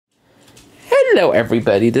Hello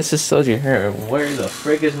everybody, this is Soldier here. Where the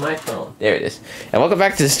frig is my phone? There it is. And welcome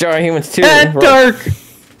back to Destroying Humans 2. And Dark!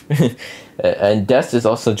 And Dust is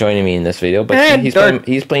also joining me in this video, but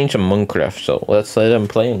he's playing some Minecraft, so let's let him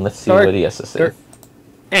play and let's see what he has to say.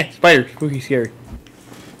 Spider, spooky scary.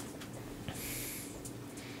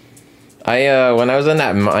 When I was in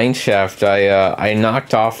that mine shaft, I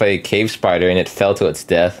knocked off a cave spider and it fell to its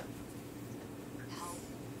death.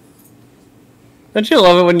 Don't you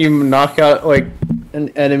love it when you knock out, like, an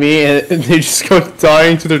enemy and they just go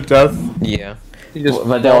dying to their death? Yeah.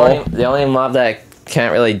 But the only mob that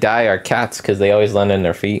can't really die are cats, because they always land on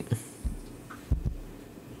their feet.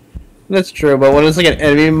 That's true, but when it's like an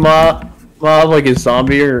enemy mob like a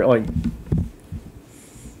zombie or, like...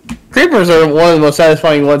 Creepers are one of the most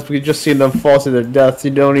satisfying ones because you just see them fall to their deaths.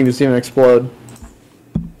 You don't even see them explode.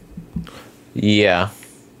 Yeah.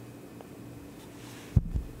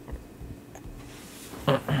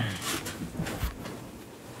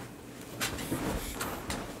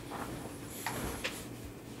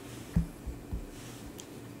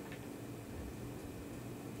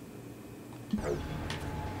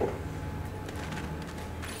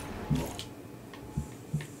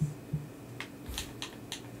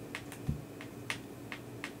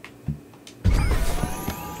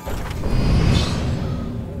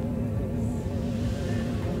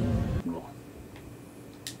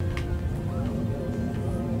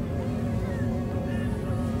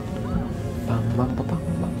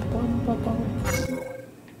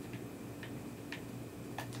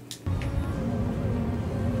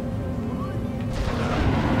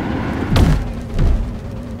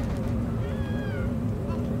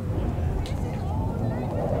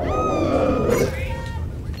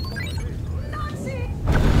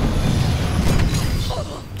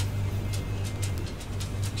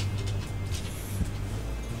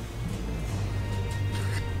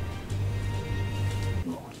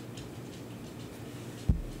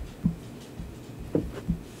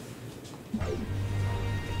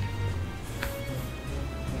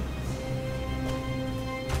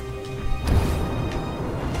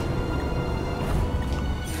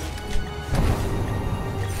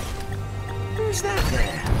 Who's that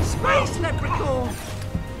there? Space leprechaun!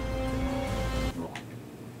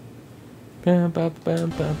 Bam, bam, bam,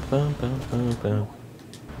 bam, bam, bam, bam.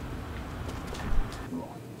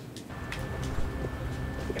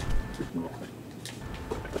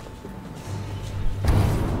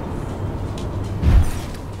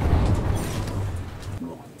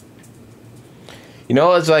 You know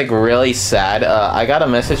what's like really sad? I got a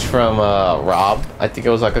message from Rob, I think it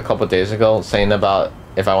was like a couple days ago, saying about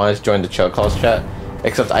if I wanted to join the Chill Calls chat.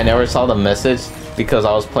 Except I never saw the message because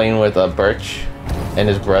I was playing with Birch and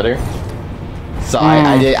his brother. So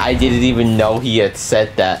I didn't even know he had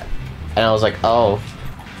said that. And I was like, oh,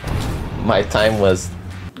 my time was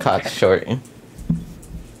cut short.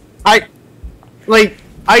 I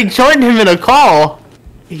joined him in a call.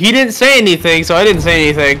 He didn't say anything, so I didn't say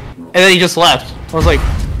anything. And then he just left. I was like,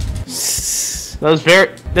 that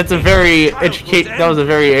was a very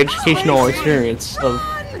educational experience of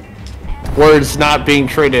words not being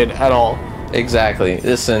traded at all. Exactly.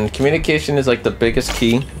 Listen, communication is like the biggest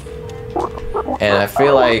key. And I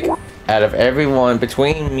feel like out of everyone,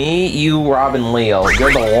 between me, you, Rob, and Leo,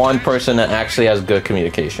 you're the one person that actually has good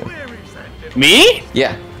communication. Me?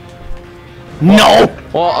 Yeah. No!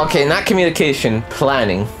 Well, okay, not communication,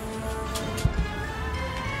 planning.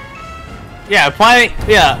 Yeah, planning.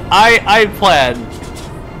 Yeah, I plan.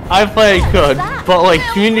 I plan good, but like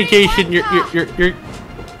communication,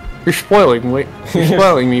 you're spoiling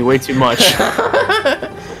me way too much.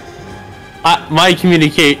 My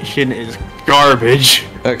communication is garbage.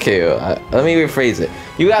 Okay, let me rephrase it.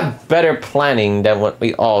 You have better planning than what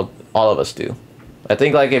we all of us do. I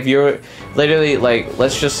think like if you're literally like,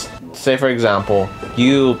 let's just say for example,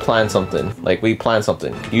 you plan something, like we plan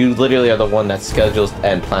something. You literally are the one that schedules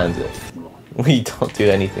and plans it. We don't do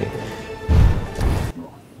anything.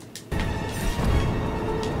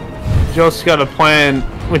 Just gotta plan,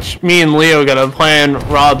 which me and Leo gotta plan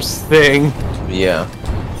Rob's thing. Yeah.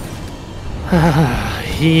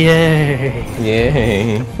 Yay.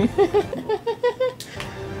 Yay.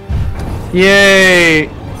 Yay.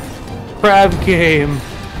 Crab game.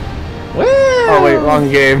 Woo! Oh wait,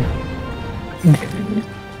 wrong game.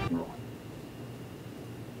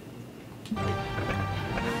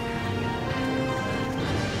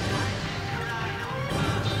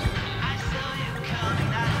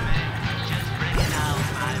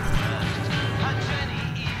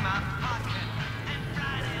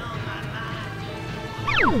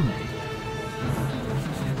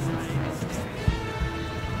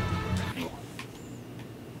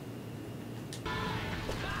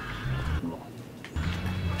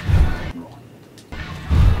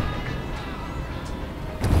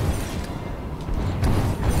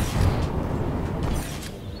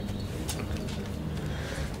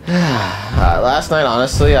 Last night,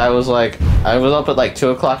 honestly, I was up at like 2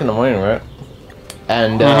 o'clock in the morning, right?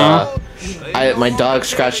 And my dog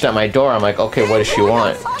scratched at my door. I'm like, okay, what does she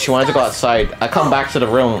want? She wanted to go outside. I come back to the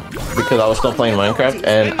room because I was still playing Minecraft,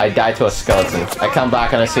 and I died to a skeleton. I come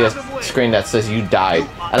back and I see a screen that says you died,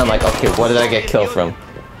 and I'm like, okay, what did I get killed from?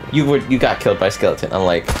 You got killed by a skeleton. I'm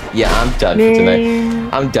like, yeah, I'm done for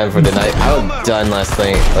tonight. I'm done for the night. I was done last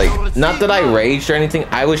night. Like, not that I raged or anything.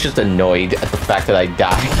 I was just annoyed at the fact that I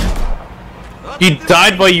died. You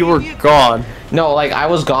died while you were gone. No, like, I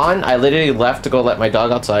was gone. I literally left to go let my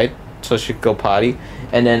dog outside so she could go potty.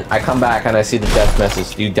 And then I come back and I see the death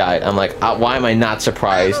message. You died. I'm like, why am I not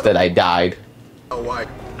surprised that I died?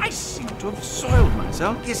 I seem to have soiled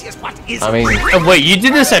myself. Yes, what is I mean... wait, you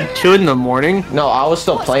did this at 2 in the morning? No, I was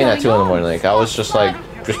still playing at 2 in the morning. Like, I was just like,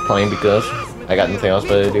 just playing because I got nothing else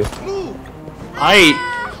better to do.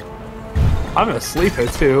 I'm asleep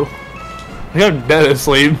at 2. I got dead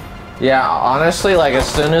asleep. Yeah, honestly, like, as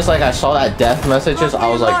soon as, like, I saw that death messages, I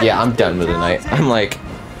was like, yeah, I'm done with the night. I'm like...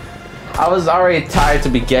 I was already tired to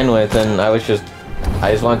begin with, and I just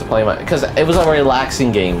wanted to play because it was a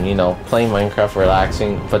relaxing game, you know, playing Minecraft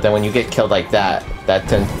relaxing, but then when you get killed like that, that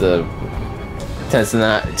tends to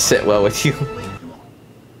not sit well with you.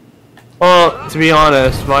 Well, to be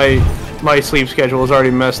honest, my sleep schedule is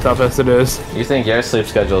already messed up as it is. You think your sleep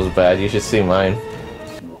schedule is bad, you should see mine.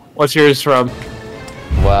 What's yours from?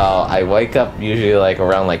 Well, I wake up usually like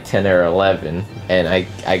around like 10 or 11, and I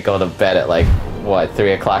go to bed at like, what,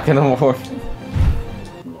 3 o'clock in the morning?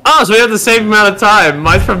 Oh, so we have the same amount of time.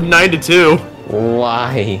 Mine's from 9 to 2.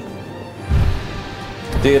 Why?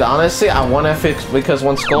 Dude, honestly, I want to fix, because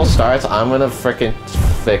when school starts, I'm gonna freaking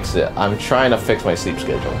fix it. I'm trying to fix my sleep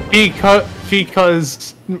schedule.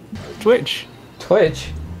 Because Twitch.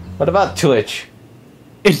 Twitch? What about Twitch?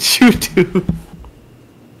 It's YouTube.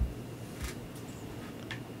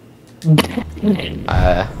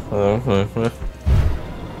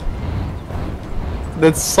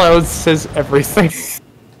 That silence says everything.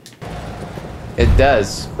 It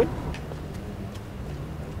does.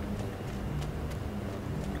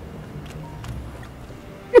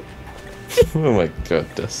 Oh my god,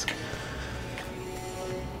 Dusk.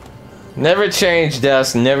 Never change,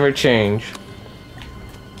 Dusk. Never change.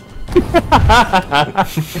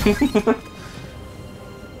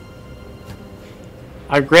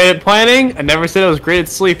 I'm great at planning. I never said I was great at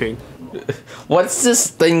sleeping. What's this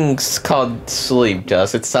thing called sleep,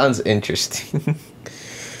 Dusk? It sounds interesting.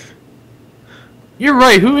 You're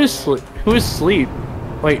right. Who is sleep?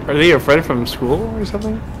 Like, are they your friend from school or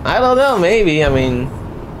something? I don't know. Maybe. I mean,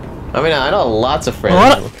 I know lots of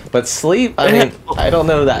friends, but sleep. I mean, I don't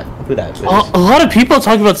know who that is. A lot of people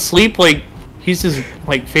talk about sleep like he's this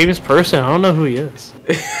like famous person. I don't know who he is.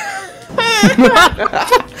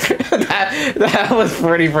 that was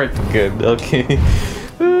pretty freaking good. Okay.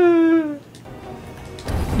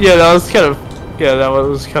 Yeah, that was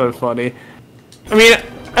kind of funny. I mean,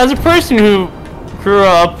 as a person who grew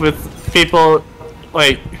up with people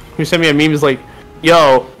like who sent me a meme is like,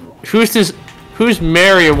 yo, who's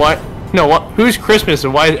Mary and why? No, what? Who's Christmas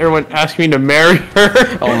and why is everyone asking me to marry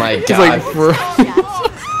her? Oh my god. It's like, bro.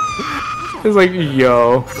 It's like,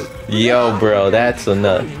 yo, bro, that's on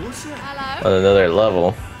another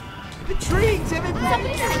level.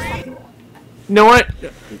 You know what?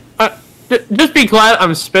 Just be glad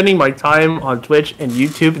I'm spending my time on Twitch and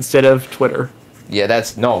YouTube instead of Twitter. Yeah,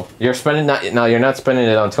 you're not spending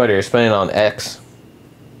it on Twitter, you're spending it on X.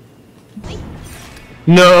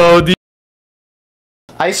 No,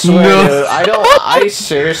 I swear, dude, I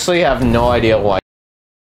seriously have no idea why.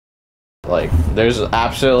 Like, there's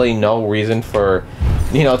absolutely no reason for,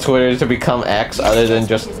 Twitter to become X other than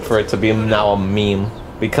just for it to be now a meme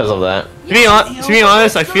because of that. To be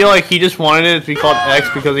honest, I feel like he just wanted it to be called X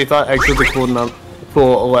because he thought X was a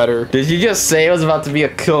cool letter. Did you just say it was about to be a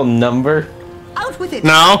cool number? Out with it.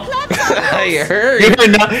 No. I heard. You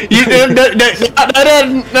heard no. You did no.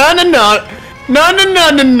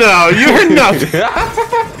 You heard nothing.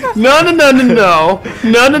 No.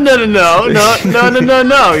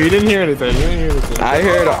 You didn't hear anything. I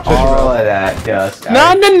heard all of that, Gus.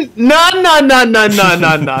 No.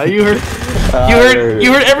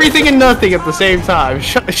 You heard everything and nothing at the same time.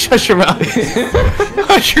 Shut your mouth.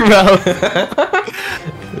 Shut your mouth.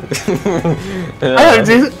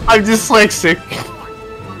 I'm dyslexic.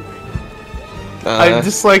 I'm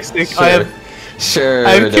dyslexic. Sure. I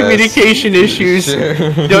have communication issues. Sure.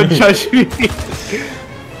 Don't judge me.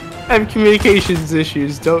 I have communications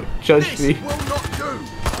issues. Don't judge me.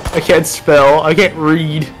 I can't spell. I can't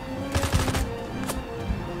read.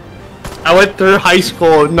 I went through high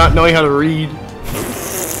school not knowing how to read.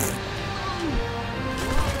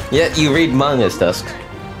 Yet you read mangas, Dusk.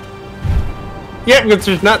 Yeah, because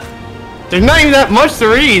there's not even that much to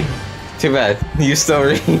read. Too bad. You still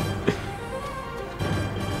read.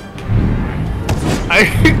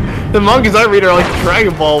 The mangas I read are like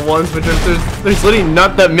Dragon Ball ones, but there's literally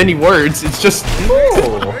not that many words. It's just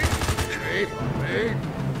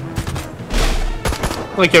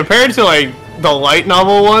like compared to like the light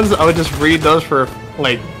novel ones, I would just read those for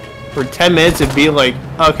 10 minutes and be like,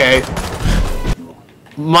 okay,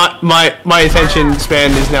 my attention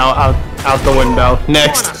span is now out the window.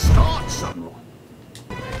 Next.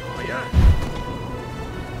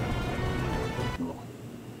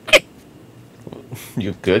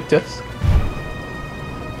 You good, Dusk?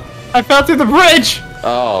 I fell through the bridge!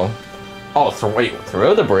 Oh. Oh, wait,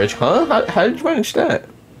 through the bridge, huh? How did you manage that?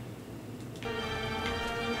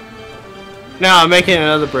 Now I'm making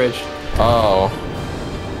another bridge. Oh.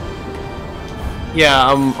 Yeah,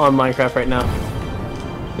 I'm on Minecraft right now.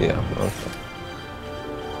 Yeah, okay.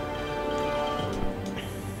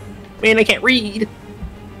 Man, I can't read.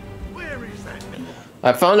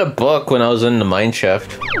 I found a book when I was in the mine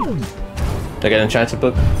shaft. Like an enchanted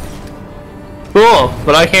book. Cool,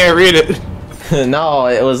 but I can't read it. No,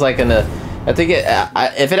 it was like I think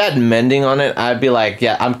if it had mending on it, I'd be like,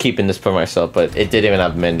 yeah, I'm keeping this for myself, but it didn't even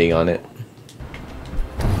have mending on it.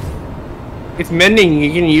 It's mending,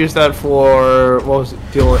 you can use that for, what was it,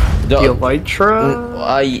 Elytra?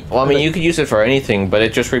 Well, I mean, you could use it for anything, but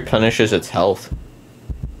it just replenishes its health.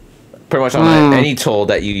 Pretty much on any tool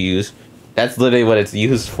that you use. That's literally what it's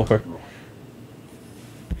used for.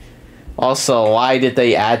 Also, why did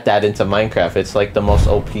they add that into Minecraft? It's like the most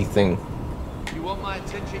OP thing. You want my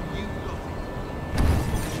attention? You got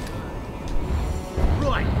it.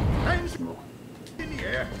 Right, hands in the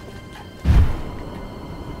air.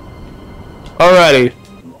 Alrighty.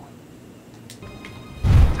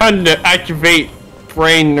 Time to activate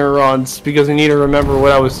brain neurons because I need to remember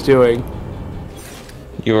what I was doing.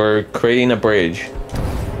 You were creating a bridge.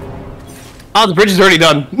 Oh, the bridge is already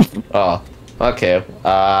done. Oh, okay.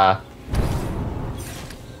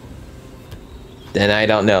 Then I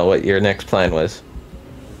don't know what your next plan was.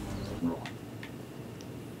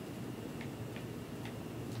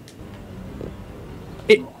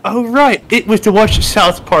 Oh right, it was to watch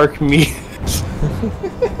South Park memes.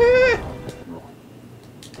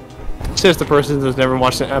 Says the person that's never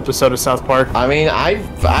watched an episode of South Park. I mean,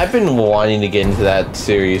 I've been wanting to get into that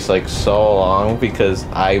series like so long because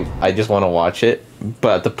I just want to watch it.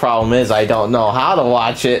 But the problem is I don't know how to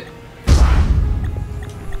watch it.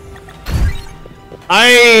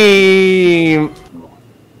 I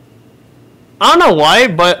don't know why,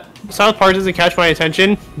 but South Park doesn't catch my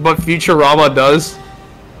attention, but Futurama does.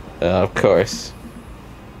 Of course.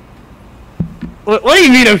 What do you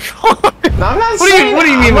mean? No, I'm not saying. What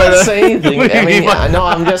do you mean by that? Anything. I mean, no,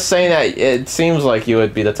 I'm just saying that it seems like you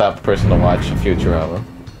would be the type of person to watch Futurama.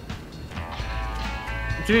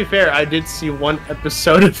 To be fair, I did see one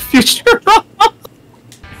episode of Futurama.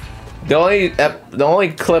 The only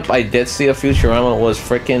clip I did see of Futurama was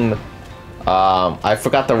freaking I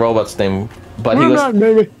forgot the robot's name, but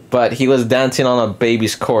he was dancing on a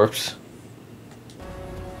baby's corpse.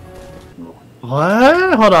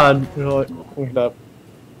 What? Hold on. Look it up.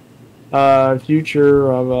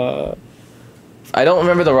 Futurama. I don't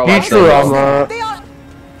remember the robot's Futurama.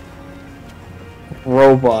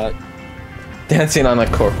 Robot. Dancing on a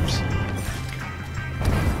corpse.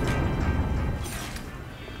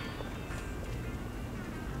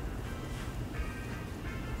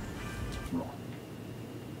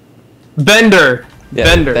 Bender. Yeah,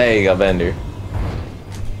 Bender. There you go, Bender.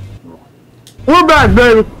 We're back,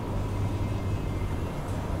 baby.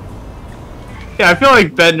 Yeah, I feel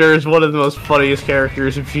like Bender is one of the most funniest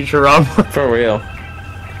characters in Futurama. For real.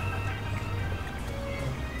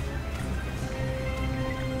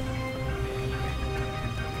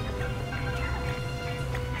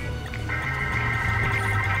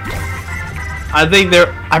 I think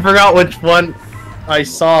I forgot which one I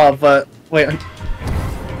saw, but wait.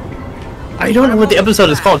 I don't know what the episode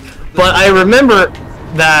is called, but I remember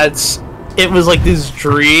that it was like this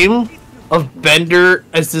dream of Bender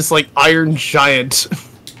as this like iron giant.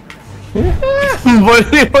 but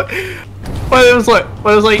it was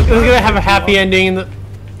gonna have a happy ending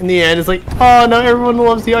in the end. It's like, oh no, everyone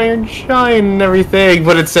loves the iron giant and everything,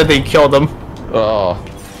 but instead they killed him. Oh.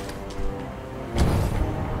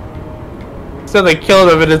 So they killed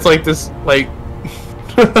him, and it's like this, like,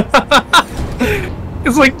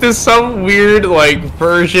 it's like this some weird like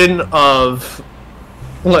version of,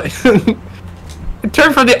 like, it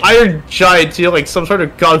turned from the Iron Giant to like some sort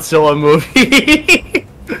of Godzilla movie.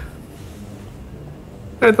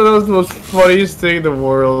 I thought that was the most funniest thing in the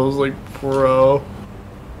world. I was like, bro.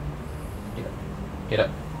 Get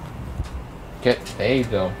up. Get. There you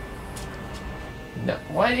go. No.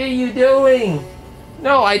 What are you doing?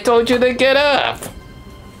 No, I told you to get up.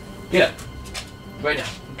 Get up. Right now.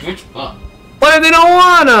 Get up. What if they don't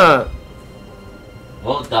wanna?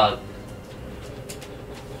 Well, dog.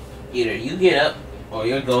 Either you get up or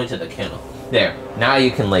you're going to the kennel. There. Now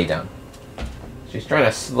you can lay down. She's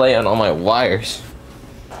trying to lay on all my wires.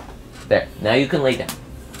 There. Now you can lay down.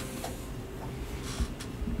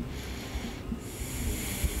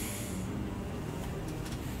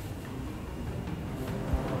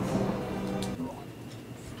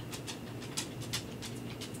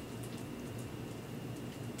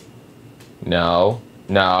 No.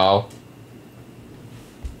 No.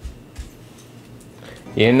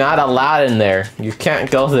 You're not allowed in there. You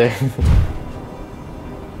can't go there.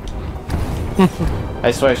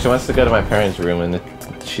 I swear, she wants to go to my parents' room and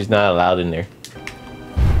she's not allowed in there.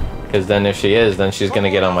 Because then if she is, then she's going to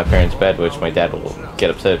get on my parents' bed, which my dad will get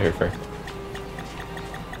upset at her for.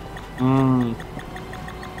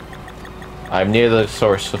 I'm near the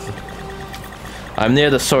source of I'm near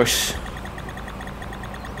the source.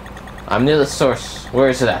 I'm near the source. Where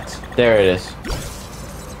is it at? There it is.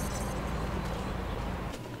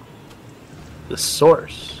 The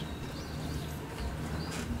source.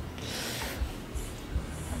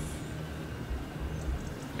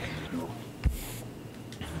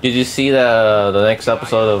 Did you see the next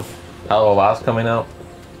episode of LOL's coming out?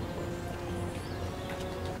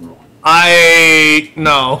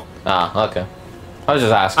 No. Ah, okay. I was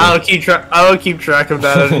just asking. I don't keep track of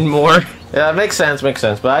that anymore. Yeah, it makes sense,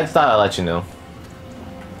 but I just thought I'd let you know.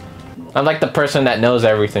 I'm like the person that knows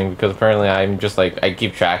everything because apparently I'm just like, I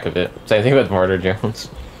keep track of it. Same thing with Murder Jones.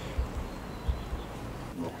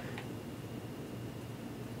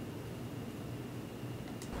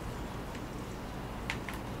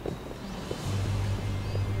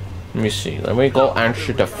 Let me see. Let me go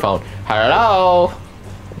answer the phone. Hello?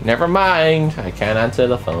 Never mind. I can't answer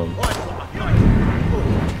the phone.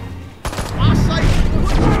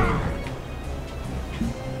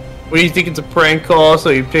 What do you think, it's a prank call,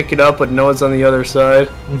 so you pick it up but no one's on the other side?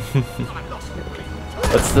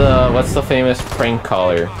 What's the famous prank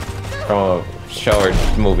caller from a show or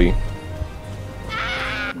movie?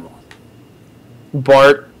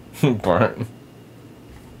 Bart. Bart.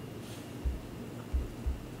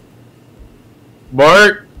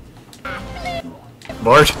 Bart!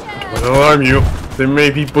 Bart, don't alarm you. There may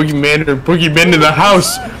be boogeymen or boogeymen in the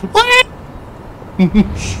house. What?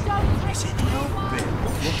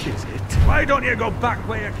 Why don't you go back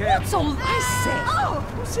where you came? That's all I said. Oh,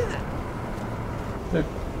 what's in it?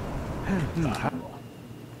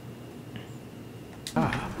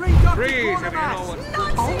 Freeze if you know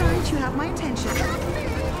what's All right, you have my attention.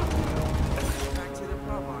 back to the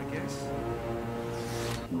pub, I guess.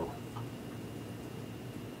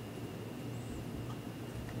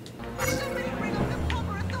 Somebody ring up the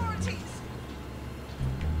proper authorities.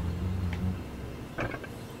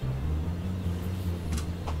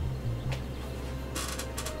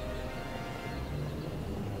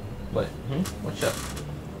 What? What's up?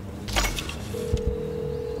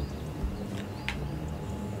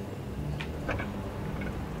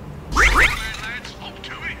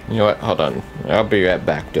 You know what? Hold on. I'll be right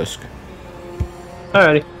back, Dusk.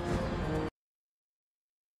 Alrighty.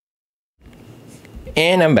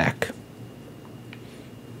 And I'm back.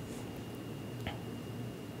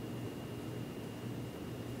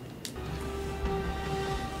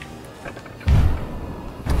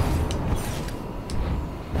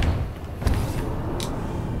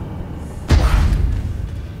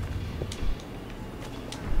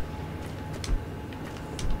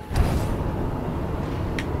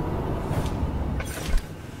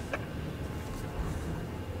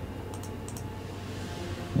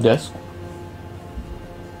 Dusk?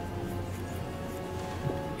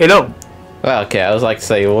 Hello. Well, okay, I was like to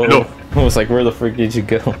say, well, No. I was like, where the frick did you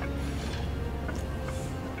go?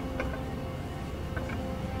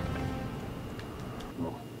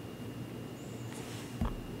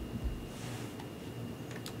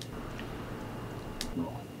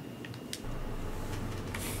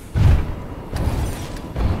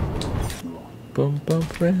 Bum, bum,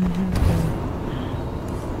 friend.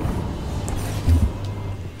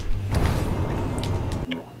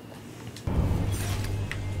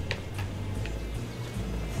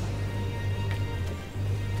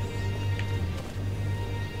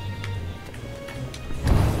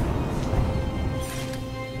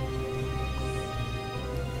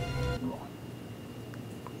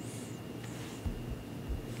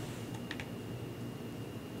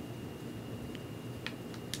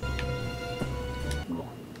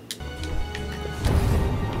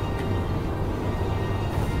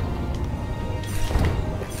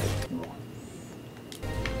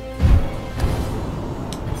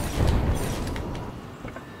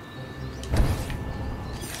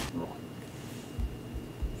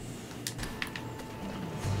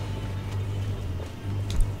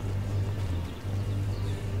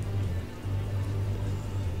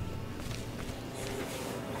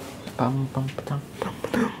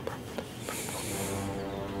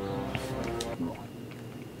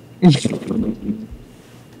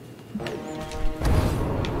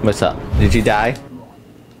 What's up? Did you die?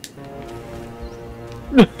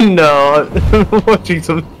 No, I'm watching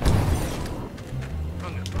some.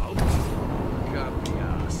 Can't be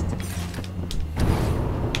asked.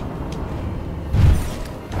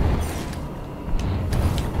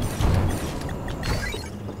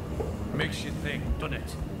 Makes you think, doesn't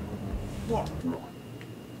it? What?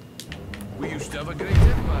 We used to have a great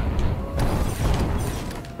empire.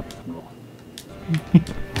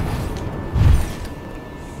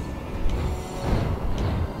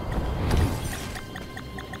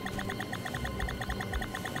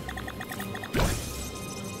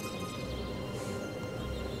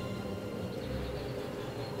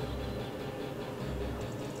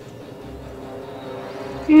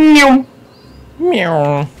 Meow.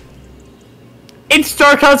 Meow. It's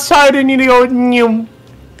dark outside and you need to go. Meow.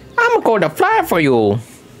 I'm going to fly for you.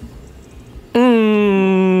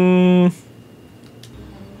 Mm.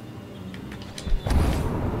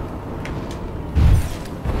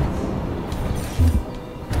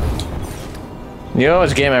 You know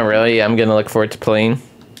which game I'm gonna look forward to playing?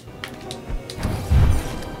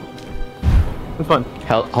 Which one?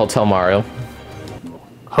 Hotel Mario.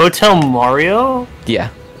 Hotel Mario? Yeah.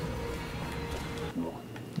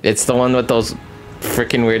 It's the one with those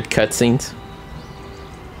freaking weird cutscenes.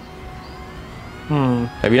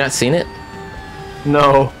 Have you not seen it?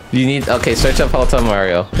 No. You need search up Hotel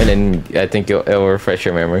Mario, and then I think it'll refresh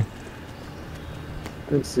your memory.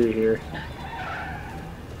 Let's see here.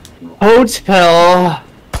 Hotel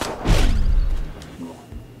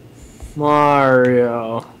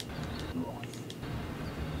Mario.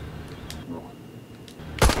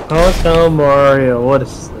 Hotel Mario. What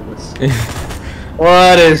is this?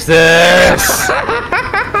 What is this?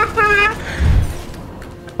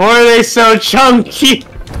 Why are they so chunky?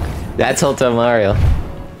 That's Hotel Mario.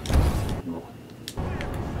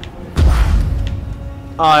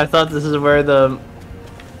 Oh, I thought this is where the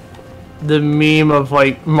meme of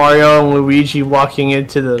like Mario and Luigi walking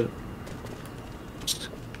into the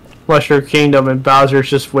Mushroom Kingdom and Bowser's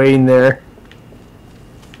just waiting there.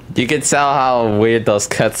 You can tell how weird those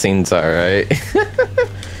cutscenes are, right?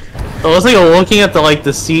 It was like looking at the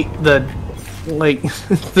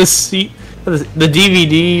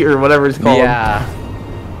DVD or whatever it's called. Yeah.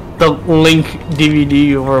 The Link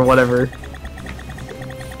DVD or whatever.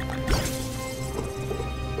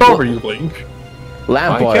 Over you, Link.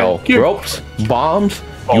 Lamp I oil, can't give- ropes, bombs.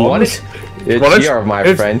 You want it? It's Want it? yours, my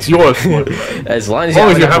It's friend. yours. As long as As long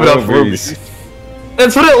as you you have have enough enough rubies.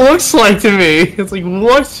 That's what it looks like to me. It's like,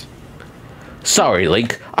 what? Sorry,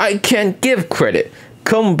 Link. I can't give credit.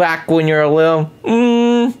 Come back when you're a little,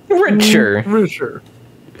 richer. Richer.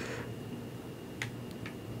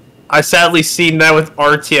 I sadly seen that with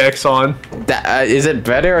RTX on. That, is it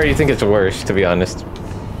better or do you think it's worse, to be honest?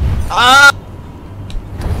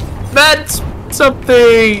 That's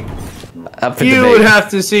something Up for you debate. would have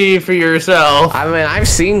to see for yourself. I mean, I've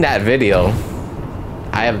seen that video.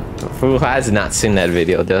 Who has not seen that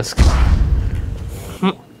video, Dusk?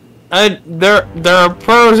 There are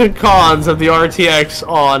pros and cons of the RTX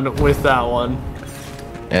on with that one.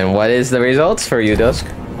 And what is the results for you, Dusk?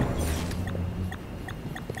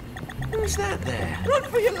 Who's that there? Run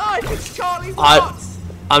for your life, it's Charlie Watts!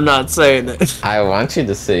 I'm not saying it. I want you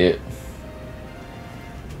to see it.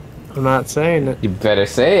 I'm not saying it. You better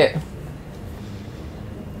say it.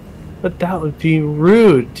 But that would be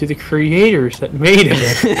rude to the creators that made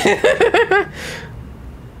it.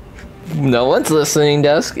 No one's listening,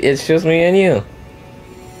 Dusk. It's just me and you.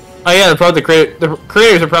 Oh yeah, the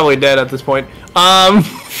creators are probably dead at this point.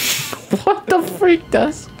 What the freak,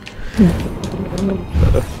 Dusk?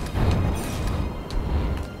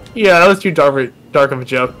 Yeah, that was too dark of a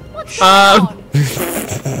joke.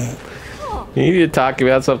 You need to talk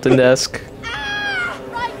about something, Dusk.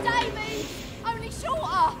 Right, Davey. Only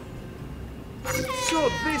shorter. So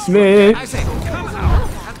this Man. I say, come out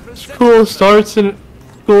and present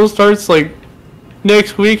School starts like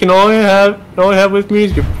next week, and all I have with me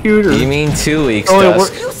is a computer. You mean 2 weeks, Oh, it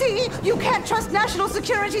Dusk? You see, you can't trust national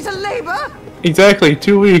security to labor. Exactly,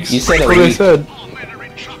 2 weeks. You said That's a what I week. said.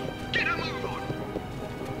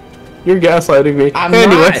 You're gaslighting me. I'm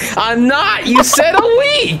anyway. not. I'm not. You said a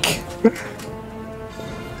week.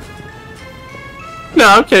 No,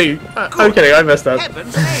 I'm kidding. I'm kidding. I messed up.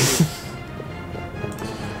 heaven's name.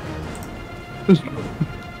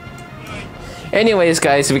 Anyways,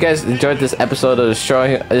 guys, if you guys enjoyed this episode of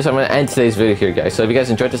Destroy, I'm gonna end today's video here, guys. So if you guys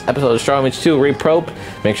enjoyed this episode of Destroy Image 2 Reprobed,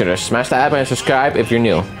 make sure to smash that button and subscribe if you're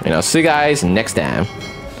new. And I'll see you guys next time.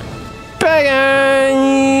 second.